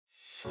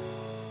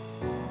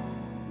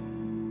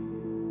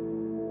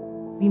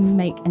We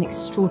make an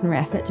extraordinary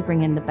effort to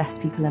bring in the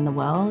best people in the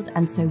world,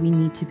 and so we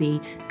need to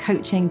be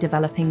coaching,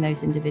 developing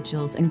those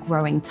individuals and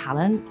growing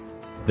talent.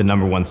 The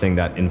number one thing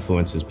that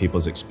influences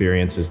people's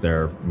experience is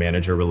their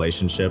manager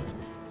relationship.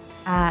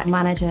 Our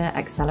Manager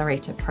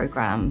Accelerator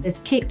program is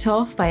kicked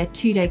off by a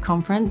 2-day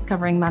conference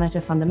covering manager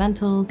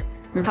fundamentals.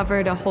 We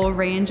covered a whole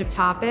range of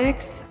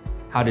topics.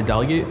 How to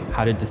delegate,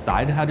 how to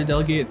decide how to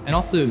delegate, and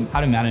also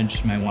how to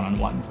manage my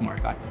one-on-ones more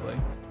effectively.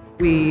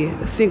 We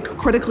think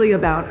critically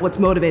about what's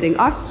motivating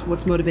us,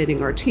 what's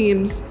motivating our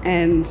teams,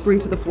 and bring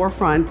to the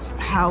forefront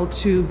how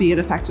to be an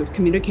effective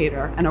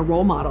communicator and a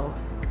role model.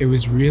 It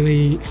was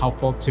really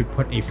helpful to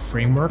put a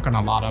framework on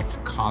a lot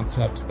of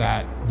concepts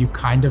that you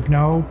kind of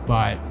know,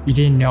 but you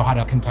didn't know how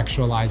to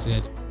contextualize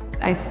it.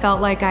 I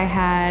felt like I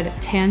had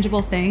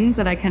tangible things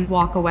that I can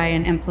walk away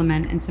and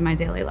implement into my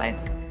daily life.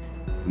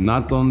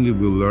 Not only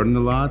we learn a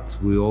lot,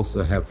 we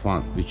also have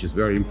fun, which is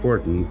very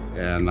important,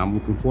 and I'm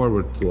looking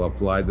forward to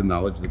apply the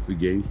knowledge that we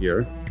gained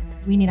here.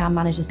 We need our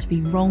managers to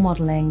be role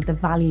modeling the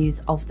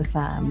values of the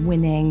firm,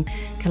 winning,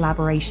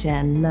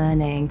 collaboration,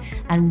 learning,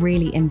 and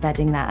really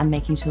embedding that and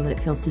making sure that it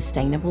feels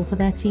sustainable for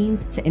their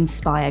teams to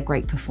inspire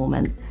great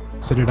performance.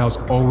 Citadel's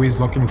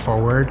always looking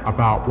forward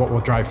about what will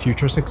drive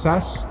future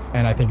success,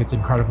 and I think it's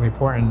incredibly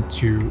important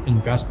to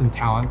invest in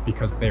talent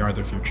because they are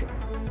the future.